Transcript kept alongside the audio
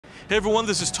Hey everyone,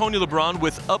 this is Tony LeBron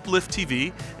with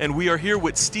Upliftv, and we are here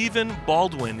with Stephen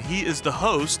Baldwin. He is the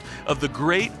host of the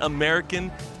Great American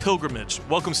Pilgrimage.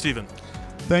 Welcome, Stephen.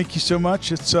 Thank you so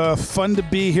much. It's fun to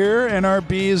be here.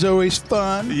 NRB is always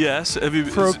fun. Yes.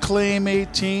 Proclaim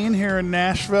 18 here in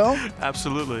Nashville.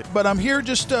 Absolutely. But I'm here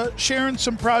just sharing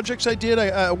some projects I did.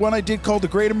 One I did called the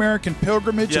Great American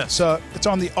Pilgrimage. Yes. It's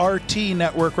on the RT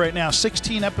network right now.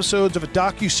 16 episodes of a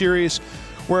docu-series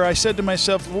where I said to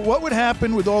myself, well, what would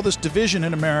happen with all this division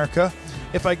in America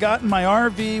if I got in my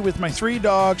RV with my 3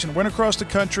 dogs and went across the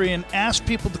country and asked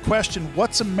people the question,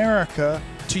 what's America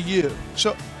to you?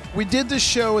 So we did this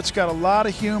show. It's got a lot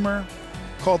of humor,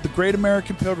 called the Great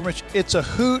American Pilgrimage. It's a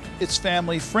hoot. It's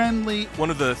family friendly.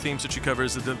 One of the themes that you cover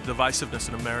is the divisiveness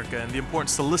in America and the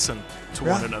importance to listen to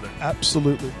one another.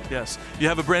 Absolutely. Yes. You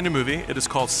have a brand new movie. It is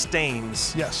called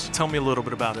Stains. Yes. Tell me a little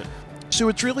bit about it. So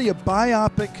it's really a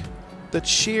biopic that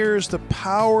shares the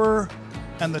power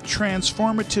and the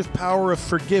transformative power of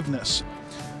forgiveness.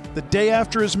 The day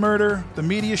after his murder, the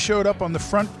media showed up on the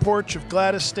front porch of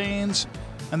Gladys Staines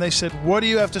and they said, what do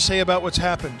you have to say about what's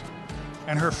happened?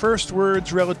 And her first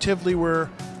words relatively were,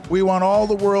 we want all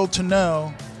the world to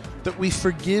know that we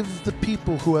forgive the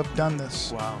people who have done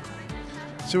this. Wow.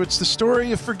 So it's the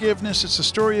story of forgiveness. It's the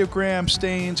story of Graham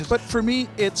Staines. But for me,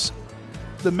 it's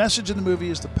the message of the movie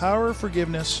is the power of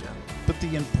forgiveness, but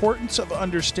the importance of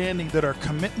understanding that our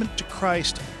commitment to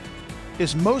Christ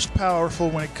is most powerful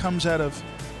when it comes out of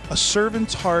a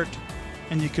servant's heart,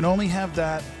 and you can only have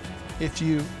that if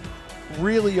you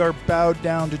really are bowed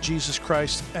down to Jesus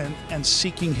Christ and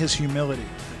seeking his humility.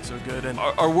 So good. And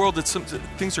our world,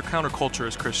 things are counterculture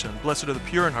as Christian. Blessed are the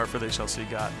pure in heart, for they shall see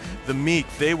God. The meek,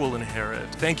 they will inherit.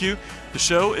 Thank you. The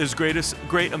show is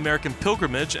Great American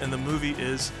Pilgrimage, and the movie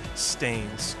is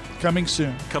Stains. Coming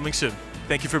soon. Coming soon.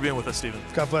 Thank you for being with us, Stephen.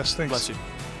 God bless. Thanks. Bless you.